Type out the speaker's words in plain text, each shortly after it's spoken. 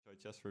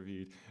just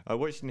reviewed. I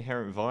watched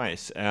Inherent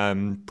Vice,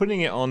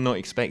 putting it on, not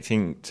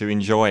expecting to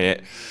enjoy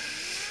it,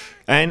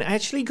 and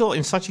actually got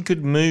in such a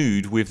good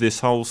mood with this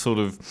whole sort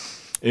of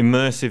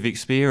immersive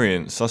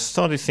experience. I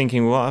started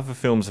thinking, what other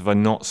films have I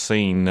not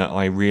seen that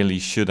I really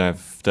should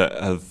have, that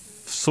have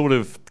sort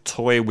of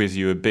toy with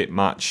you a bit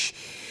much,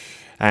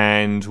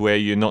 and where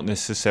you're not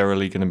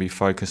necessarily going to be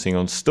focusing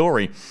on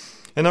story.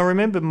 And I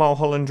remember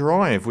Mullhlland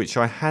Drive, which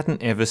I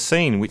hadn't ever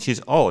seen, which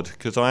is odd,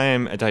 because I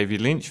am a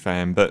David Lynch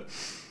fan, but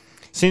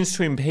since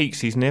Twin Peaks,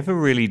 he's never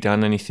really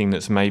done anything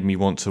that's made me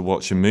want to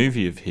watch a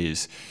movie of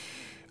his.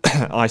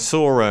 I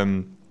saw,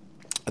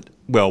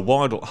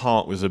 Wild at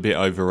Heart was a bit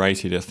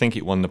overrated. I think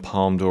it won the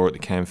Palme d'Or at the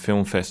Cannes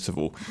Film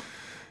Festival,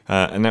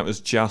 and that was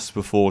just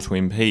before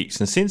Twin Peaks.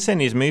 And since then,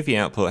 his movie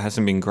output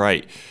hasn't been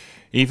great.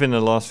 Even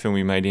the last film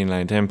we made,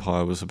 Inland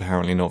Empire, was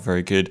apparently not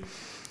very good.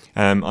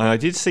 And I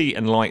did see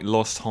and like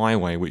Lost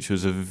Highway, which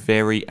was a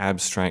very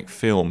abstract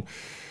film.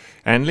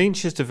 And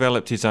Lynch has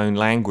developed his own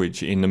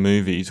language in the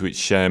movies,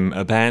 which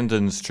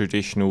abandons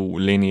traditional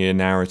linear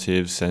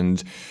narratives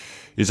and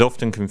is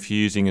often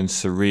confusing and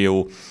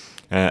surreal,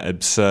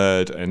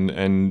 absurd,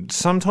 and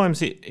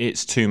sometimes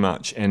it's too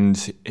much,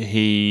 and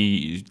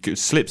he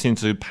slips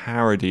into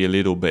parody a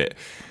little bit.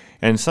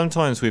 And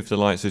sometimes with the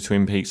likes of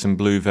Twin Peaks and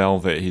Blue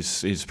Velvet,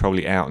 his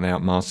probably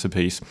out-and-out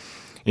masterpiece,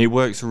 it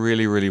works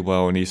really, really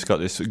well, and he's got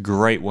this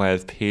great way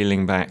of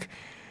peeling back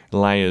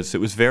layers. It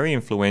was very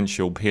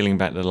influential, peeling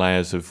back the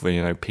layers of,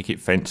 Picket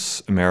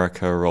Fence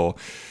America,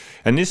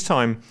 and this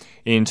time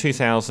in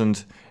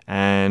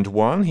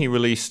 2001 he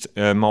released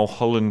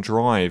Mullholland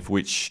Drive,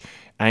 which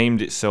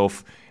aimed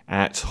itself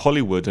at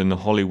Hollywood and the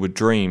Hollywood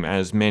dream,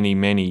 as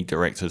many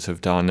directors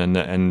have done,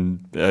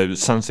 and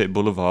Sunset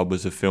Boulevard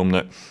was a film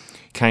that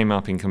came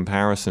up in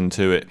comparison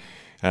to it.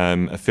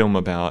 A film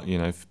about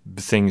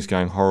things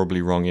going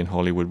horribly wrong in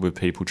Hollywood with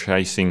people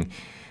chasing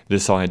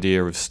this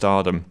idea of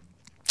stardom.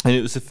 And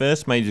it was the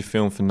first major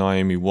film for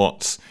Naomi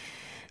Watts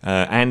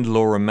and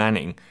Laura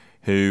Manning,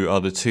 who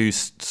are the two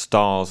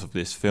stars of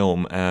this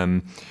film.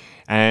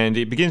 And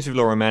it begins with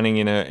Laura Manning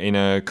in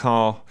a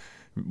car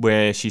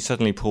where she's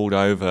suddenly pulled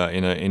over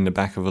in the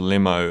back of a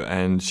limo,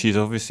 and she's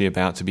obviously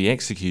about to be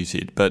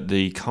executed. But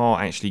the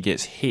car actually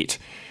gets hit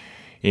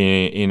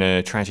in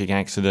a tragic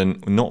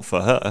accident, not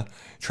for her,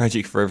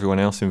 tragic for everyone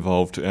else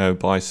involved,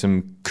 by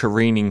some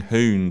careening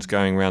hoons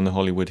going around the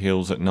Hollywood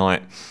Hills at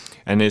night.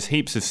 And there's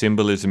heaps of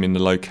symbolism in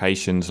the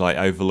locations, like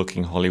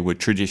overlooking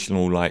Hollywood,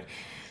 traditional like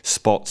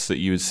spots that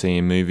you would see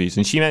in movies.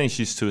 And she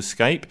manages to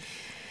escape.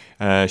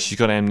 She's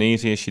got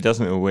amnesia. She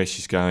doesn't know where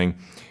she's going.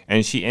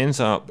 And she ends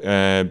up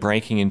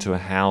breaking into a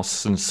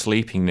house and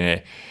sleeping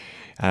there,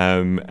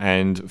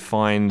 and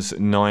finds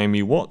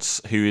Naomi Watts,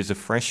 who is a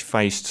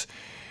fresh-faced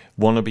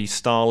wannabe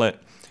starlet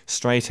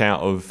straight out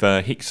of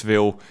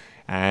Hicksville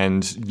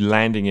and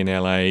landing in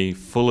LA,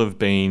 full of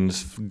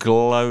beans,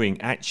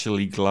 glowing,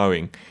 actually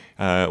glowing.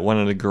 One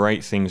of the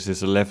great things is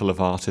the level of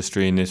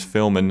artistry in this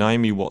film, and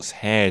Naomi Watts'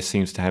 hair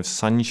seems to have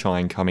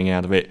sunshine coming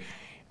out of it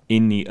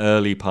in the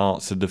early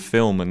parts of the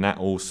film, and that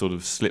all sort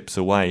of slips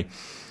away.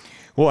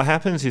 What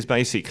happens is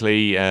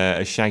basically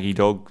a Shaggy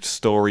Dog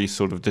story,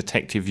 sort of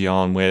detective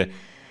yarn, where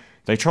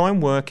they try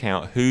and work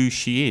out who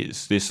she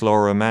is, this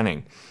Laura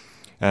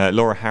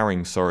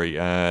Herring,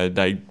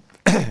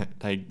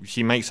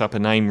 she makes up a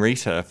name,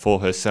 Rita, for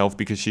herself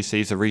because she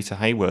sees a Rita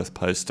Hayworth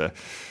poster.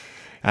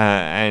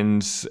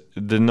 And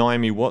the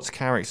Naomi Watts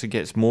character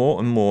gets more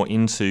and more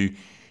into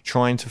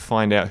trying to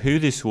find out who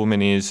this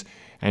woman is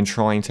and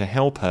trying to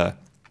help her.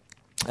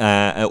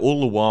 All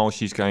the while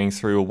she's going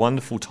through a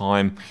wonderful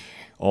time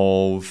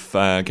of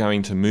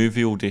going to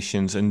movie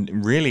auditions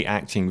and really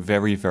acting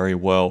very, very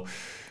well,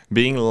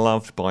 being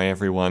loved by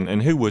everyone,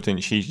 and who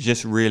wouldn't? She's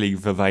just really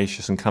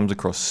vivacious and comes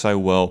across so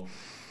well.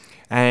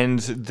 And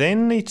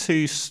then the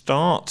two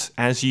start,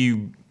 as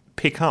you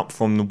pick up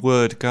from the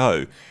word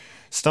go,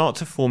 start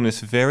to form this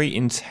very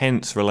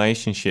intense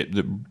relationship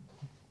that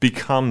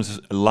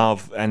becomes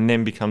love and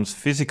then becomes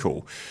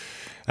physical.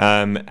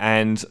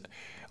 And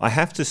I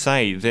have to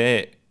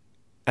say,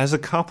 as a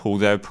couple,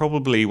 they're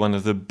probably one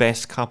of the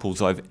best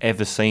couples I've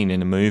ever seen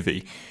in a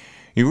movie.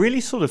 You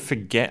really sort of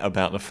forget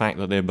about the fact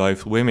that they're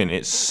both women.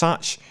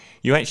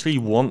 You actually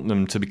want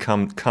them to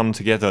come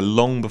together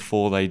long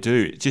before they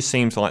do. It just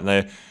seems like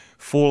they're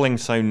falling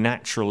so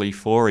naturally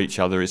for each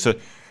other.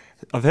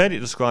 I've heard it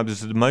described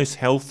as the most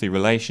healthy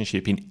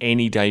relationship in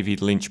any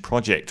David Lynch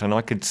project, and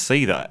I could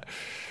see that,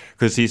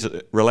 because his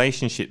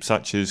relationships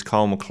such as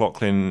Kyle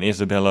MacLachlan and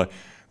Isabella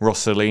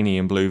Rossellini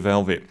in Blue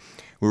Velvet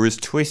were as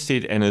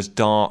twisted and as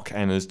dark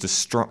and as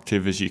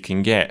destructive as you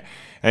can get.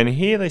 And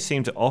here they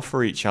seem to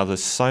offer each other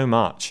so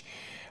much.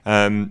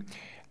 And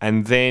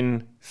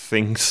then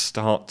things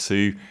start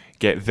to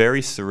get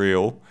very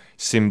surreal,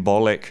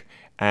 symbolic,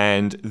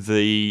 and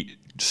the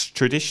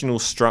traditional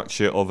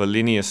structure of a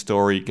linear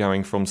story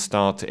going from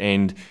start to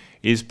end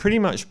is pretty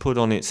much put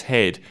on its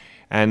head.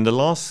 And the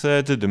last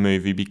third of the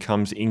movie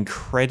becomes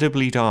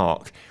incredibly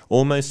dark,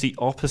 almost the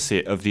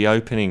opposite of the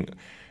opening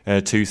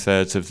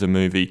two-thirds of the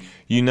movie.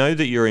 You know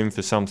that you're in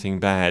for something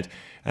bad,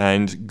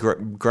 and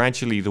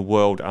gradually the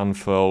world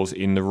unfurls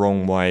in the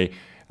wrong way,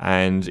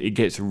 and it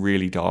gets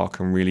really dark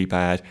and really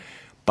bad.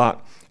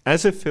 But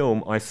as a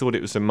film, I thought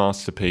it was a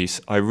masterpiece.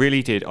 I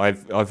really did.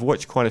 I've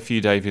watched quite a few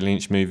David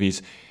Lynch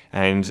movies,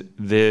 and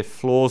their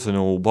flaws and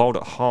all. Wild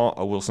at Heart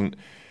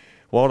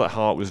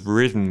was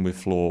ridden with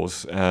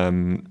flaws.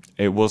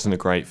 It wasn't a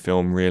great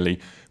film, really.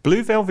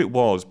 Blue Velvet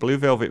was. Blue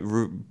Velvet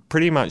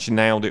pretty much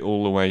nailed it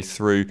all the way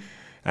through.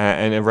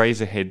 And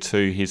Eraserhead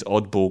 2, his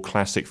oddball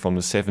classic from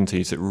the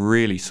 70s that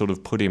really sort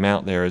of put him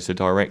out there as a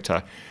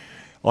director.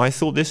 I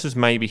thought this was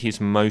maybe his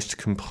most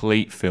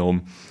complete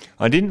film.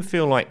 I didn't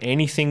feel like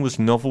anything was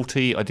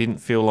novelty. I didn't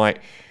feel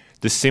like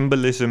the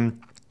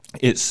symbolism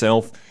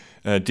itself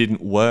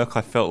didn't work.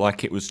 I felt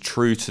like it was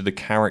true to the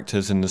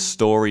characters and the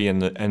story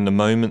and the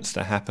moments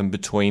that happened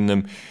between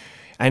them.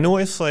 And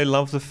also I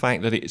love the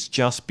fact that it's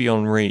just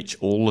beyond reach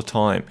all the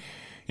time.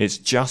 It's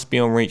just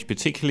beyond reach,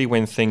 particularly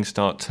when things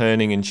start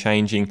turning and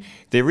changing.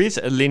 There is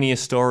a linear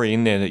story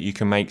in there that you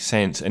can make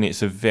sense, and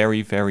it's a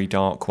very, very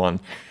dark one.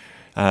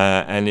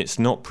 And it's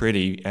not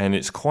pretty, and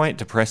it's quite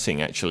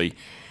depressing, actually.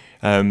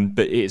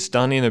 But it's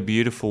done in a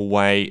beautiful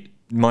way.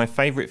 My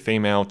favourite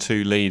female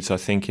two leads, I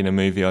think, in a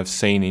movie I've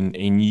seen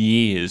in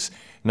years,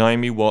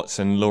 Naomi Watts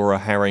and Laura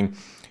Harring,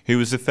 who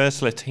was the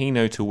first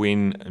Latino to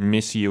win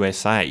Miss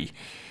USA,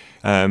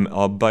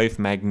 are both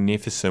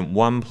magnificent.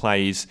 One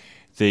plays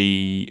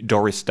the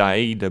Doris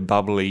Day, the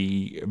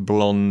bubbly,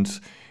 blonde,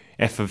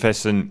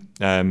 effervescent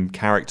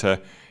character,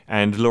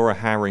 and Laura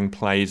Harring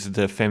plays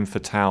the femme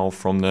fatale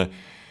from the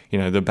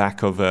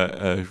back of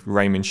a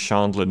Raymond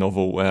Chandler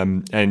novel,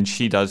 and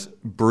she does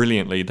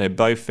brilliantly. They're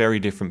both very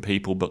different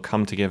people, but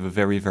come together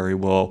very, very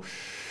well.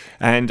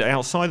 And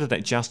outside of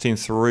that, Justin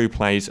Theroux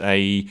plays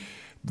a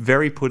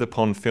very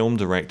put-upon film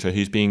director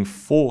who's being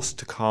forced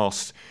to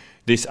cast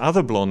this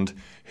other blonde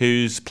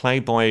who's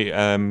played by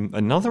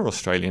another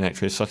Australian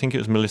actress. I think it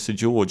was Melissa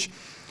George.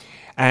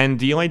 And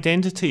the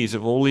identities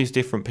of all these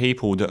different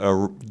people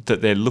that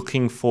they're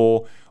looking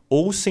for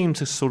all seem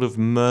to sort of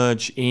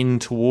merge in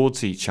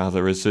towards each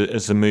other as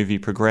the movie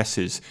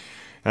progresses.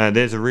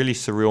 There's a really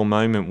surreal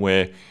moment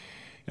where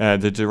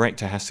the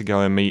director has to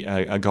go and meet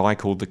a guy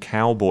called the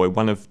Cowboy.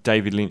 One of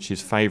David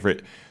Lynch's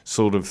favourite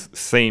sort of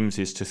themes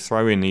is to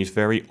throw in these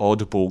very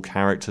oddball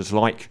characters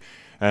like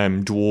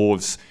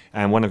dwarves,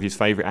 and one of his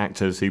favourite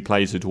actors who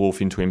plays a dwarf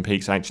in Twin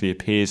Peaks actually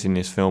appears in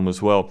this film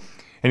as well.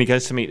 And he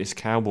goes to meet this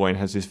cowboy and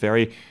has this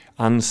very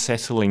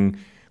unsettling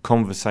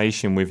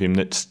conversation with him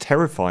that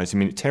terrifies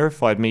him. It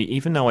terrified me,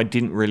 even though I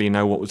didn't really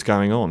know what was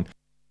going on.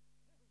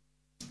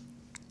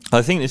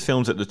 I think this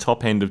film's at the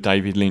top end of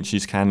David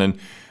Lynch's canon,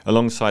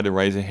 alongside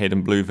Eraserhead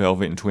and Blue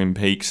Velvet and Twin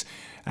Peaks.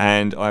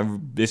 And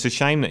it's a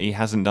shame that he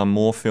hasn't done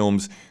more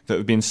films that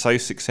have been so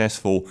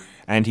successful,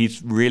 and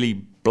he's really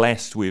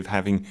blessed with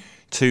having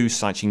two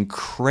such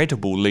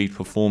incredible lead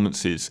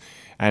performances,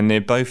 and they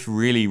both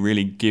really,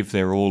 really give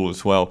their all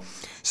as well.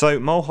 So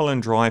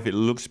Mullhlland Drive, it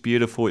looks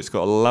beautiful. It's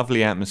got a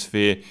lovely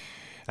atmosphere.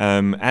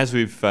 As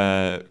with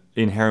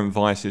Inherent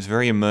Vice, it's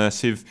very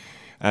immersive.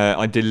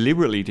 I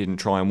deliberately didn't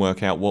try and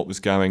work out what was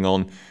going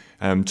on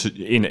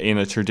in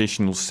a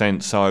traditional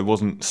sense, so I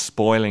wasn't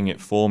spoiling it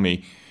for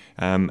me.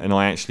 And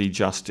I actually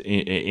just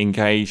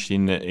engaged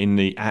in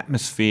the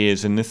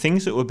atmospheres and the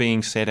things that were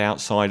being said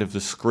outside of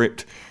the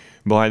script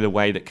by the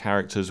way that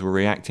characters were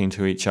reacting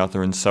to each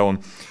other and so on.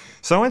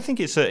 So I think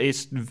it's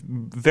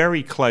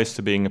very close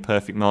to being a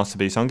perfect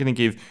masterpiece. I'm going to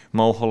give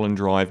Mullhlland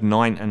Drive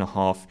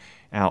 9.5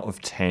 out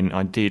of 10.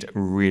 I did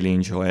really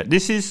enjoy it.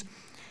 This is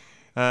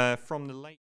from the late...